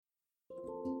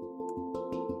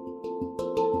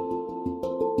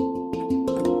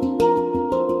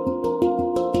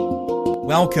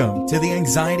Welcome to the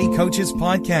Anxiety Coaches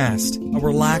Podcast, a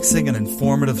relaxing and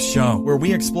informative show where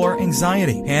we explore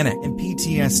anxiety, panic, and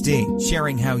PTSD,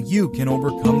 sharing how you can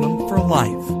overcome them for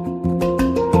life.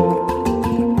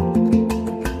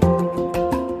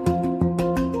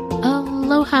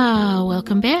 Aloha!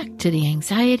 Welcome back to the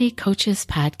Anxiety Coaches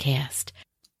Podcast.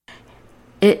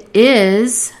 It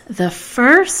is the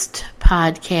first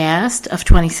podcast of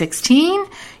 2016.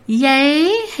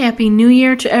 Yay! Happy New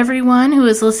Year to everyone who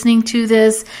is listening to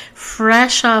this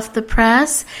fresh off the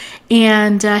press,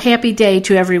 and happy day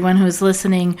to everyone who is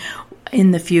listening in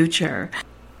the future.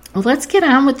 Well, let's get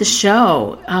on with the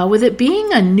show. With it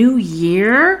being a new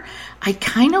year, I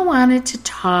kind of wanted to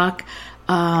talk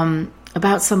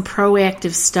about some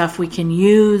proactive stuff we can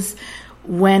use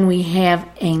when we have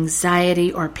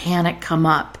anxiety or panic come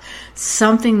up,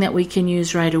 something that we can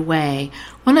use right away.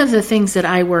 One of the things that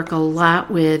I work a lot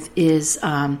with is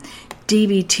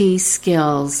DBT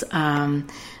skills.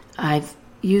 I've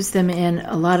used them in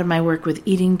a lot of my work with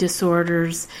eating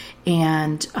disorders,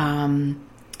 and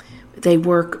they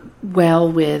work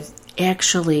well with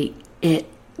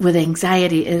with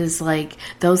anxiety. It is like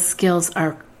those skills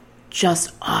are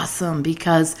just awesome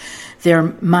because they're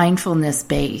mindfulness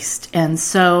based. And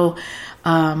so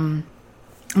I'm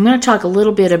going to talk a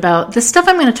little bit about the stuff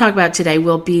I'm going to talk about today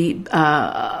will be,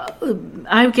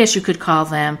 I guess you could call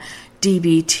them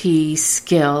DBT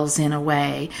skills in a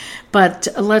way, but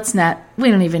we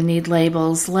don't even need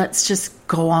labels. Let's just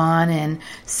go on and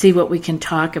see what we can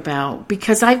talk about,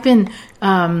 because I've been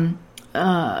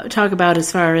talk about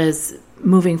as far as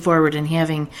moving forward and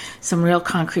having some real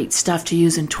concrete stuff to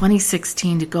use in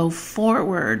 2016 to go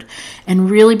forward and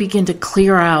really begin to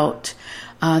clear out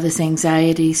this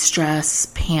anxiety, stress,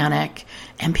 panic,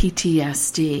 and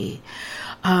PTSD.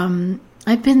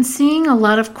 I've been seeing a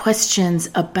lot of questions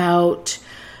about,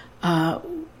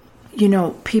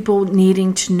 people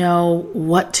needing to know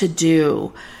what to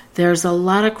do. There's a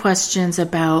lot of questions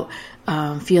about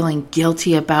feeling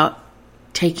guilty about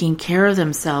taking care of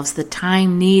themselves, the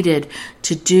time needed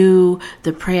to do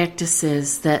the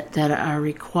practices that are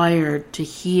required to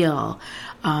heal.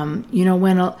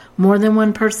 When more than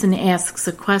one person asks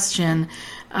a question,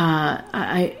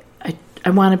 I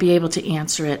want to be able to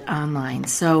answer it online.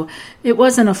 So it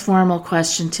wasn't a formal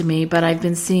question to me, but I've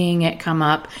been seeing it come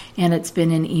up, and it's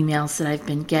been in emails that I've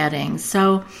been getting.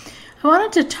 So I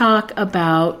wanted to talk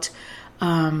about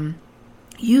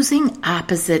using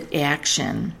opposite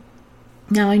action.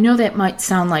 Now, I know that might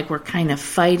sound like we're kind of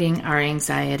fighting our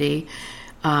anxiety,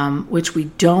 which we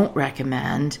don't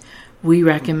recommend. We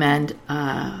recommend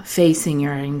facing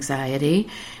your anxiety.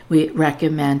 We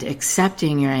recommend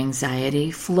accepting your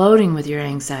anxiety, floating with your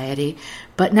anxiety,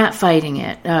 but not fighting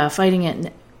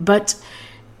it. But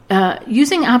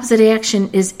using opposite action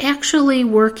is actually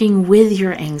working with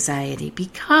your anxiety,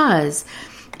 because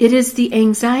it is the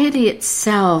anxiety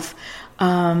itself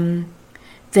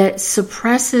that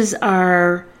suppresses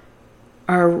our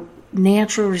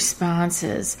natural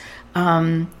responses,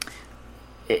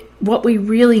 what we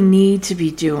really need to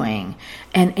be doing.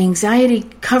 And anxiety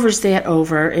covers that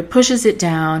over, it pushes it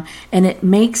down, and it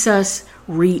makes us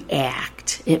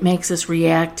react. It makes us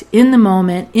react in the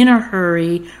moment, in a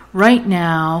hurry, right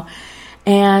now.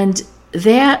 And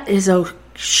that is a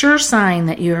sure sign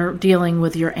that you're dealing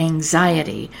with your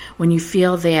anxiety when you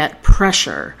feel that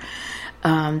pressure.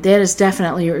 That is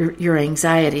definitely your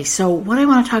anxiety. So what I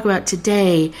want to talk about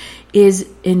today is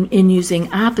in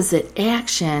using opposite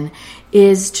action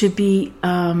is to be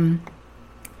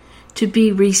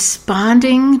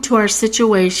responding to our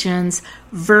situations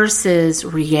versus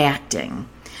reacting.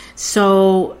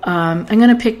 So I'm going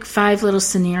to pick 5 little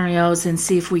scenarios and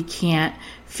see if we can't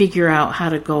figure out how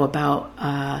to go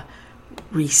about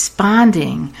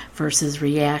responding versus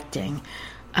reacting.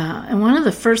 And one of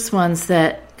the first ones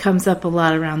that comes up a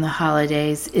lot around the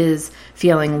holidays is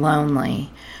feeling lonely.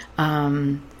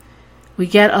 We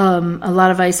get a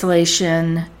lot of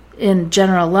isolation in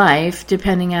general life,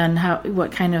 depending on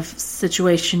what kind of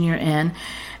situation you're in.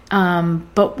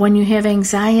 But when you have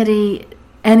anxiety,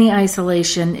 any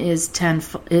isolation is 10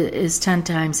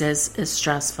 times as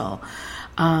stressful.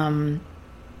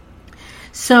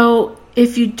 So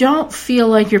if you don't feel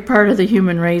like you're part of the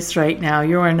human race right now,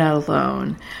 you are not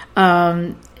alone.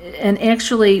 And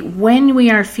actually, when we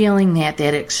are feeling that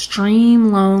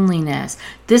extreme loneliness,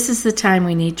 this is the time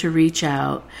we need to reach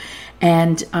out.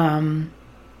 And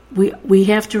we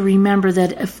have to remember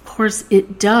that, of course,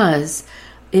 it does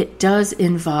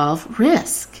involve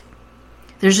risk.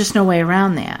 There's just no way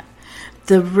around that.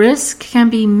 The risk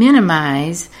can be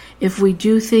minimized if we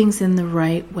do things in the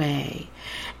right way.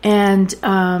 And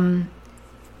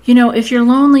if you're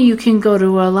lonely, you can go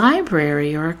to a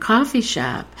library or a coffee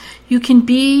shop. You can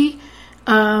be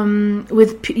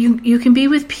you can be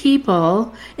with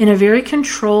people in a very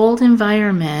controlled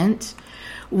environment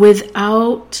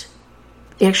without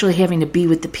actually having to be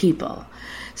with the people.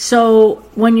 So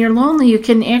when you're lonely, you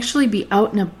can actually be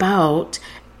out and about,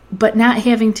 but not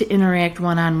having to interact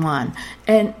one-on-one.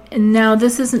 And now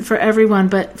this isn't for everyone,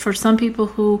 but for some people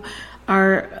who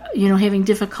are, having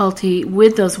difficulty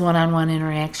with those one-on-one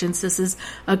interactions, this is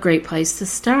a great place to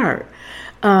start.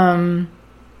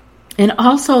 And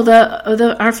also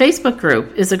our Facebook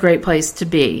group is a great place to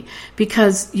be,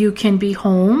 because you can be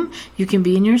home, you can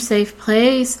be in your safe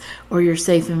place or your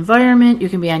safe environment, you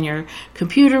can be on your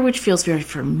computer, which feels very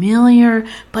familiar,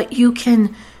 but you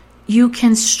can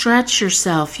stretch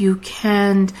yourself, you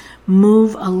can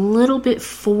move a little bit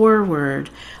forward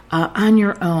on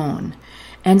your own.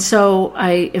 And so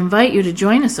I invite you to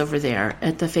join us over there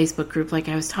at the Facebook group like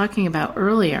I was talking about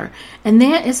earlier. And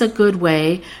that is a good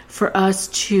way for us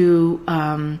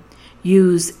to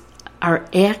use our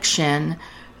action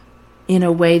in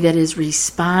a way that is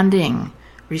responding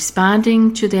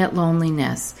to that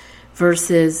loneliness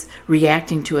versus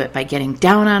reacting to it by getting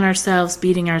down on ourselves,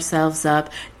 beating ourselves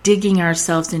up, digging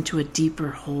ourselves into a deeper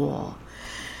hole.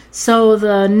 So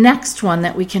the next one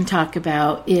that we can talk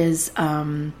about is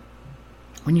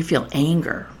when you feel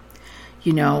anger.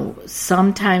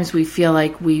 Sometimes we feel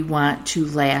like we want to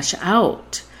lash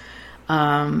out.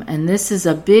 And this is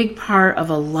a big part of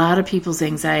a lot of people's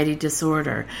anxiety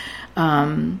disorder.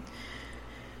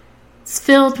 It's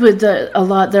filled with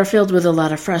they're filled with a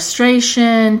lot of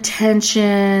frustration,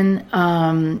 tension.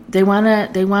 They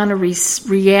want to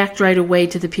react right away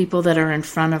to the people that are in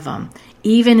front of them,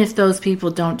 even if those people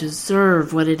don't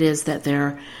deserve what it is that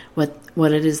they're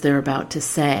about to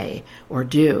say or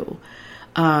do.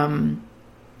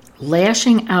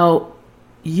 Lashing out,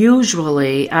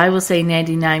 usually, I will say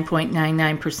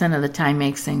 99.99% of the time,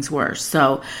 makes things worse.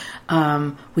 So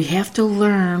we have to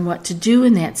learn what to do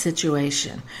in that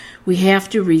situation. We have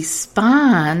to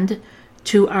respond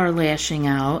to our lashing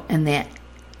out and that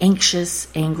anxious,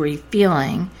 angry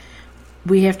feeling.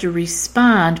 We have to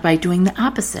respond by doing the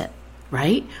opposite,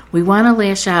 right? We want to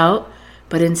lash out,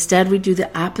 but instead we do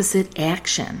the opposite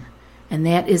action. And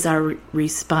that is our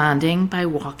responding by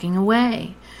walking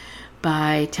away,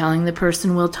 by telling the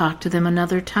person we'll talk to them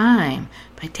another time,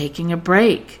 by taking a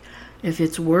break. If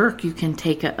it's work, you can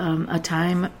take a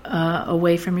time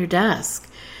away from your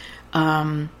desk.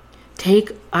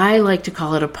 I like to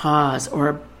call it a pause,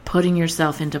 or putting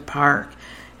yourself into park,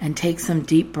 and take some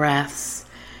deep breaths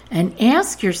and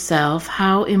ask yourself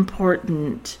how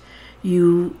important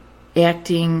you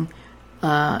acting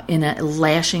in a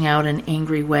lashing out an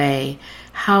angry way,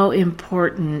 how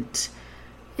important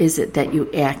is it that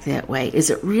you act that way? Is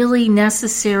it really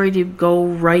necessary to go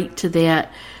right to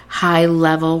that high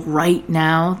level right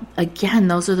now? Again,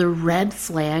 those are the red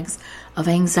flags of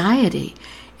anxiety.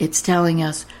 It's telling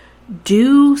us,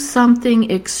 do something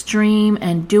extreme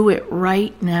and do it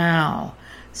right now.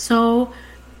 So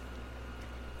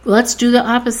let's do the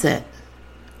opposite.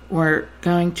 We're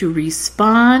going to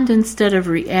respond instead of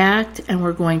react, and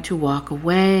we're going to walk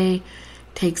away,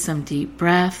 take some deep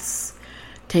breaths,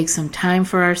 take some time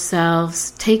for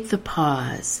ourselves, take the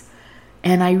pause.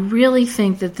 And I really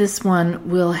think that this one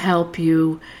will help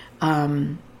you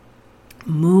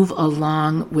move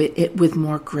along with it with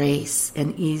more grace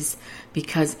and ease,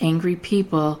 because angry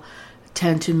people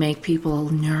tend to make people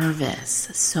nervous.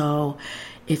 So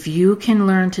if you can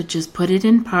learn to just put it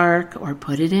in park or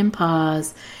put it in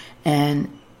pause and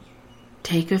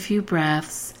take a few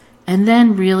breaths and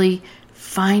then really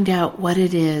find out what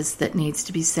it is that needs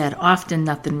to be said. Often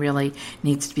nothing really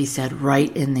needs to be said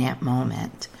right in that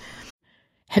moment.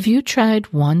 Have you tried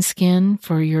OneSkin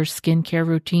for your skincare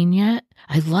routine yet?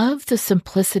 I love the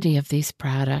simplicity of these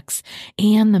products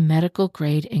and the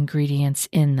medical-grade ingredients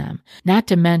in them, not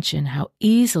to mention how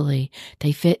easily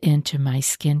they fit into my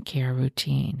skincare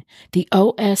routine. The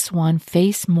OS1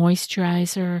 Face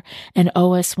Moisturizer and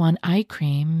OS1 Eye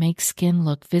Cream make skin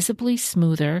look visibly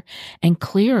smoother and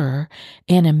clearer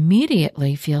and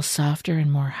immediately feel softer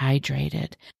and more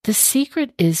hydrated. The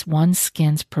secret is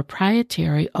OneSkin's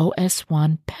proprietary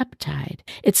OS1 peptide.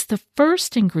 It's the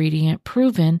first ingredient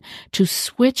proven to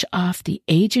switch off the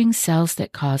aging cells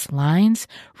that cause lines,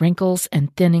 wrinkles,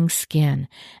 and thinning skin,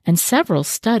 and several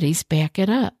studies back it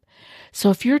up. So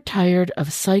if you're tired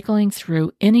of cycling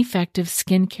through ineffective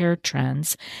skincare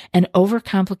trends and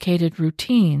overcomplicated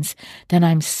routines, then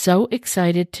I'm so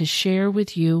excited to share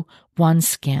with you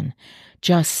OneSkin.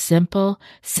 Just simple,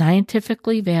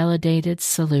 scientifically validated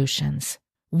solutions.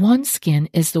 OneSkin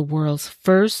is the world's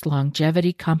first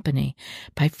longevity company.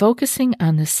 By focusing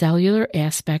on the cellular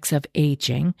aspects of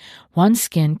aging,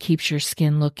 OneSkin keeps your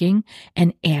skin looking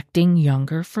and acting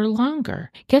younger for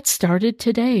longer. Get started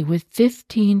today with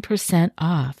 15%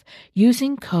 off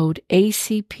using code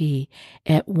ACP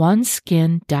at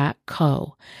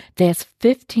oneskin.co. That's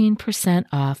 15%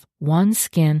 off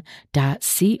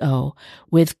oneskin.co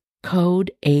with code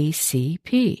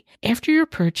ACP. After your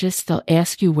purchase, they'll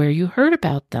ask you where you heard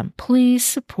about them. Please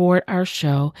support our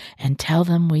show and tell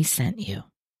them we sent you.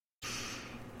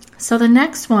 So the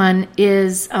next one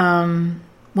is when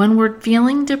we're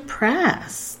feeling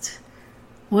depressed.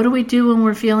 What do we do when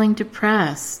we're feeling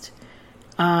depressed?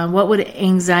 What would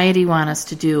anxiety want us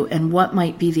to do, and what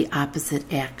might be the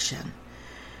opposite action?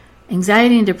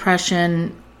 Anxiety and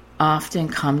depression often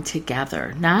come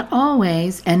together. Not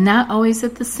always, and not always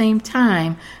at the same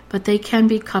time, but they can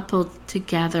be coupled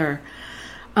together.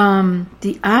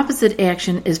 The opposite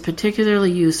action is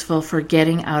particularly useful for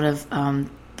getting out of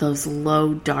those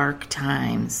low, dark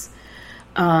times.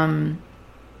 When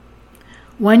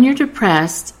you're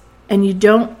depressed and you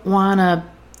don't want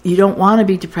to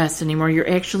be depressed anymore, you're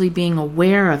actually being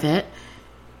aware of it,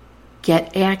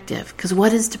 get active. Because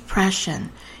what is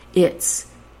depression? It's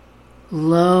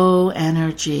low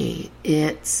energy.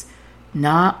 It's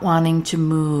not wanting to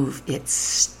move.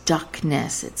 It's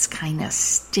stuckness. It's kind of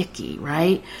sticky,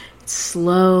 right? It's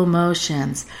slow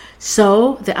motions.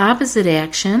 So the opposite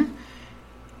action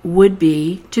would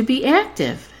be to be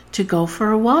active, to go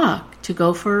for a walk, to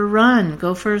go for a run,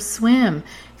 go for a swim.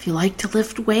 If you like to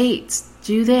lift weights,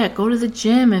 do that. Go to the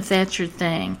gym if that's your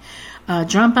thing.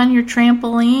 Jump on your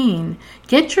trampoline.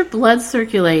 Get your blood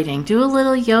circulating. Do a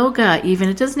little yoga even.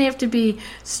 It doesn't have to be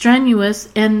strenuous,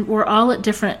 and we're all at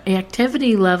different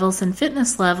activity levels and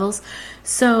fitness levels.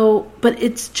 So, but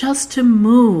it's just to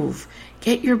move.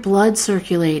 Get your blood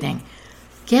circulating.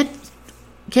 Get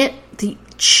the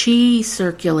chi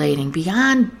circulating.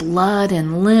 Beyond blood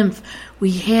and lymph,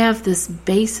 we have this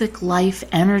basic life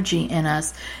energy in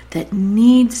us that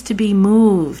needs to be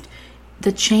moved.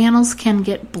 The channels can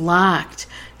get blocked.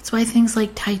 That's why things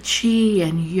like Tai Chi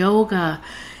and yoga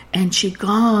and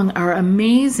Qigong are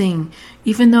amazing,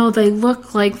 even though they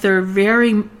look like they're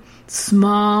very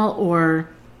small or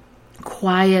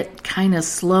quiet, kind of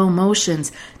slow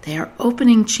motions. They are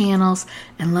opening channels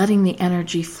and letting the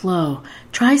energy flow.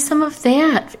 Try some of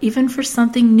that, even for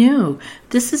something new.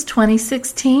 This is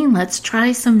 2016. Let's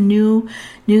try some new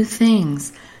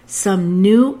things, some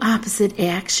new opposite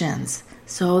actions.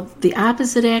 So the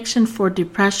opposite action for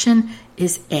depression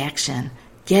is action,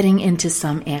 getting into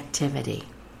some activity.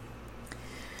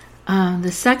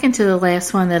 The second to the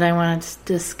last one that I want to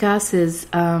discuss is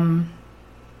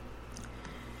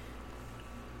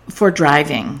for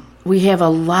driving. We have a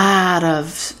lot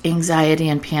of anxiety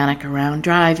and panic around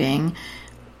driving,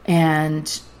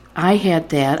 and I had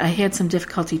that. I had some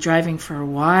difficulty driving for a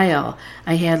while.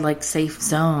 I had like safe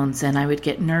zones, and I would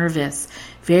get nervous,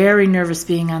 very nervous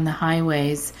being on the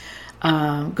highways,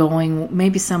 going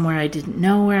maybe somewhere I didn't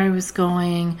know where I was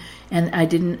going, and I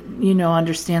didn't,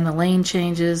 understand the lane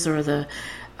changes or the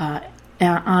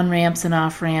on-ramps and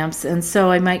off-ramps, and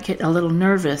so I might get a little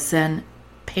nervous and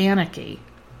panicky.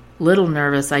 Little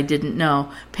nervous, I didn't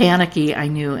know. Panicky, I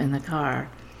knew in the car.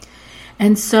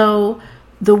 And so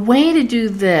the way to do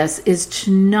this is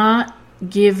to not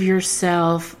give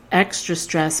yourself extra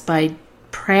stress by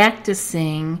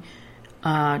practicing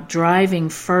driving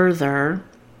further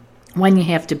when you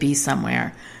have to be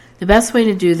somewhere. The best way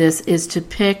to do this is to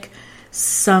pick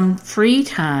some free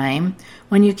time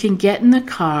when you can get in the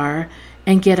car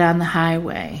and get on the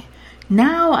highway.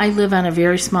 Now I live on a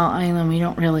very small island. We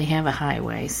don't really have a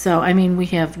highway. So, we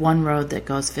have one road that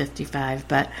goes 55,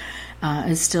 but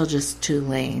it's still just 2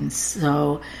 lanes.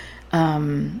 So,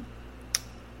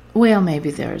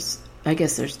 maybe there's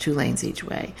 2 lanes each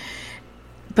way.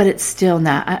 But it's still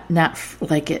not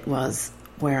like it was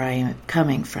where I am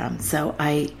coming from. So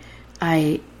I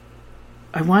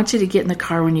want you to get in the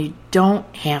car when you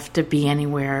don't have to be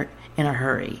anywhere in a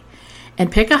hurry. And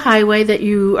pick a highway that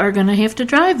you are going to have to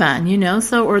drive on,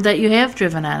 or that you have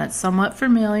driven on. It's somewhat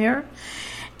familiar.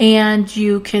 And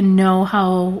you can know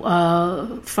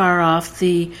how far off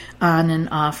the on and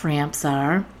off ramps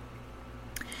are.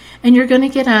 And you're going to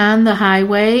get on the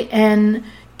highway and,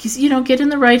 get in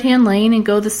the right-hand lane and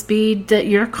go the speed that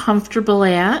you're comfortable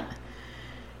at.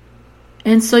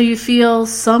 And so you feel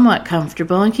somewhat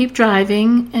comfortable, and keep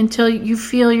driving until you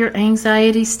feel your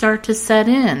anxiety start to set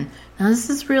in. Now,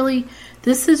 this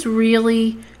is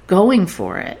really going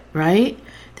for it, right?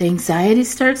 The anxiety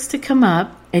starts to come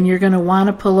up, and you're going to want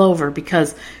to pull over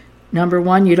because Number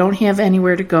one, you don't have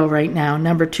anywhere to go right now.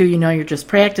 Number two, you know you're just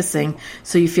practicing,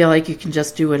 so you feel like you can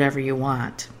just do whatever you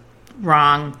want.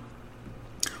 Wrong.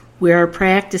 We're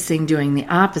practicing doing the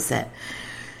opposite.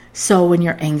 So when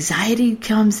your anxiety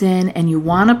comes in and you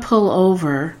want to pull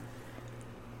over,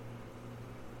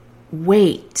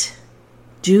 wait.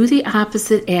 Do the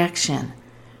opposite action.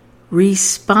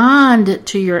 Respond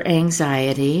to your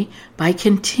anxiety by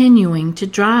continuing to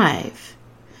drive,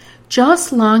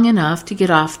 just long enough to get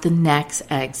off the next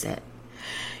exit.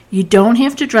 You don't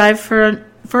have to drive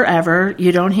forever.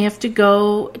 You don't have to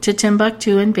go to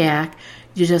Timbuktu and back.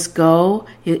 You just go.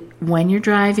 When you're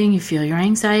driving, you feel your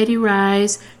anxiety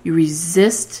rise. You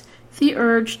resist the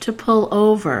urge to pull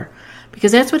over,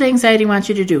 because that's what anxiety wants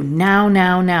you to do.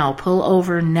 Now. Pull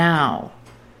over now.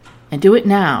 And do it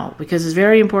now, because it's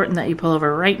very important that you pull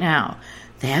over right now.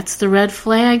 That's the red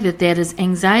flag that is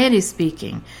anxiety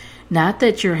speaking. Not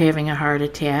that you're having a heart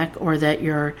attack or that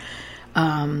you're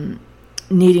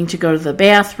needing to go to the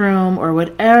bathroom or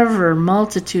whatever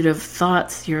multitude of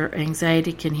thoughts your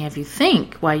anxiety can have you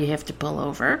think why you have to pull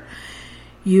over.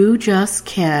 You just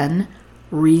can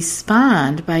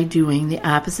respond by doing the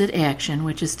opposite action,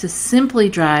 which is to simply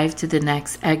drive to the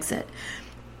next exit.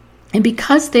 And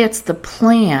because that's the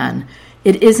plan,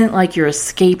 it isn't like you're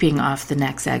escaping off the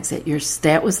next exit.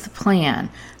 That was the plan.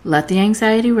 Let the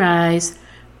anxiety rise,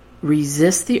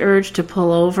 resist the urge to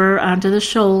pull over onto the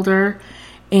shoulder,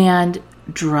 and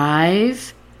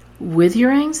drive with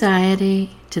your anxiety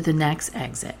to the next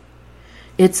exit.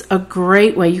 It's a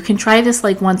great way. You can try this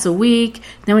like once a week.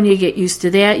 Then when you get used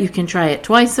to that, you can try it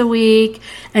twice a week.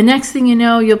 And next thing you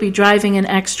know, you'll be driving an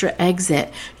extra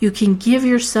exit. You can give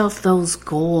yourself those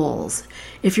goals.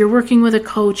 If you're working with a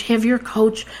coach, have your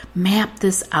coach map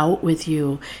this out with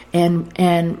you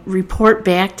and report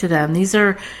back to them. These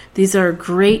are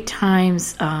great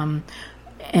times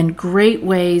and great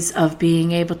ways of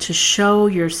being able to show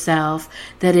yourself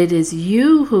that it is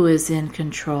you who is in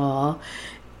control.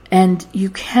 And you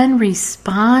can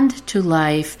respond to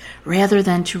life rather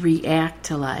than to react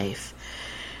to life.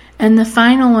 And the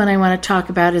final one I want to talk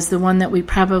about is the one that we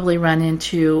probably run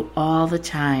into all the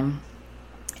time,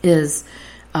 is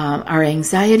our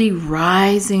anxiety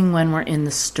rising when we're in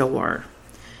the store.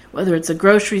 Whether it's a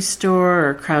grocery store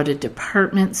or a crowded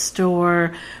department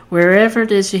store, wherever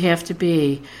it is you have to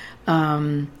be.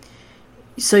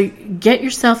 So get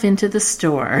yourself into the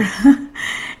store.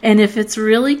 And if it's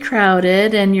really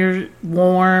crowded and you're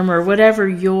warm or whatever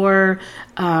your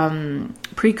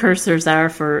precursors are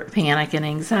for panic and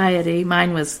anxiety,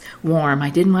 mine was warm. I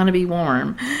didn't want to be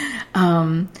warm.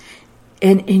 And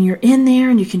you're in there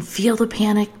and you can feel the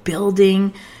panic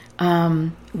building.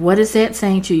 What is that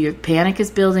saying to you? Your panic is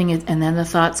building, and then the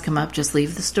thoughts come up, just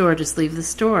leave the store, just leave the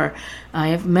store. I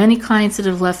have many clients that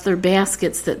have left their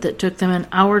baskets that took them an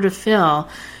hour to fill.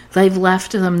 They've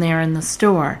left them there in the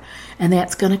store, and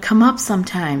that's going to come up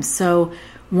sometimes. So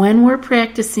when we're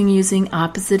practicing using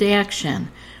opposite action,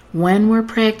 when we're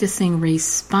practicing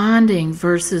responding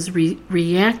versus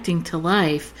reacting to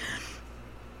life,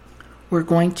 we're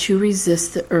going to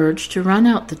resist the urge to run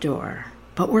out the door.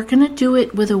 But we're going to do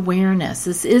it with awareness.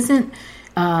 This isn't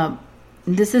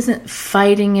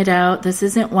fighting it out. This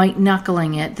isn't white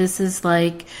knuckling it. This is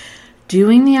like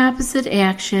doing the opposite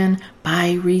action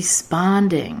by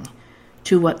responding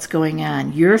to what's going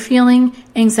on. You're feeling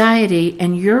anxiety,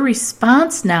 and your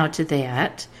response now to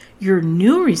that, your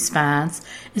new response,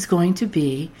 is going to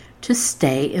be to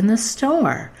stay in the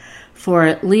store for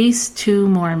at least 2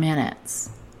 more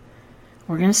minutes.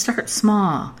 We're going to start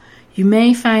small. You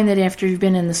may find that after you've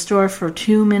been in the store for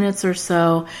 2 minutes or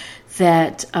so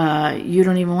that you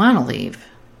don't even want to leave.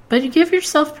 But you give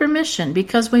yourself permission,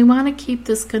 because we want to keep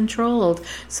this controlled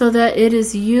so that it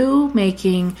is you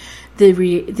making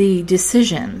the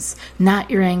decisions, not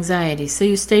your anxiety. So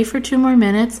you stay for 2 more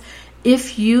minutes.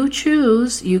 If you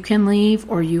choose, you can leave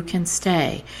or you can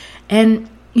stay. And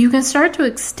you can start to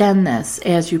extend this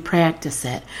as you practice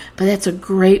it, but that's a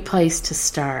great place to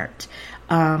start.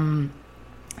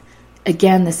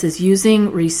 Again, this is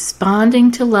using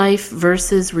responding to life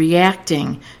versus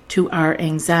reacting to our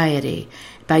anxiety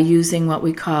by using what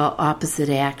we call opposite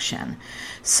action.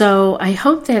 So I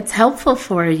hope that's helpful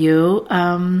for you.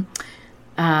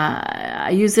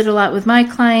 I use it a lot with my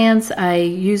clients. I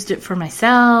used it for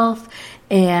myself.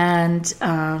 And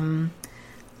I'm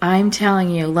telling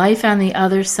you, life on the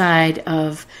other side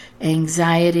of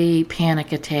anxiety,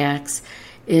 panic attacks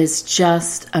is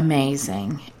just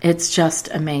amazing. It's just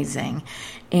amazing.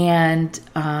 And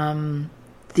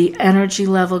the energy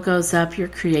level goes up, your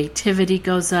creativity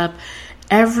goes up,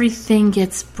 everything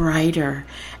gets brighter.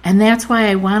 And that's why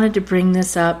I wanted to bring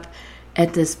this up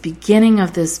at this beginning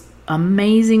of this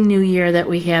amazing new year that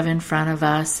we have in front of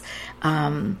us.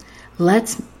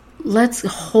 Let's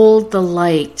hold the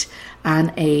light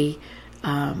on a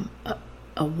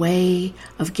way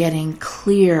of getting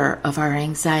clear of our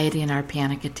anxiety and our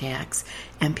panic attacks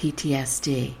and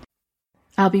PTSD.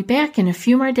 I'll be back in a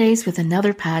few more days with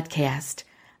another podcast.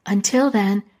 Until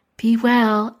then, be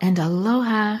well and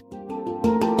aloha.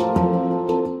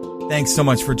 Thanks so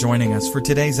much for joining us for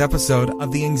today's episode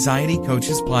of the Anxiety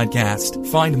Coaches Podcast.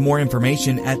 Find more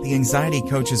information at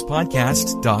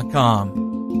theanxietycoachespodcast.com.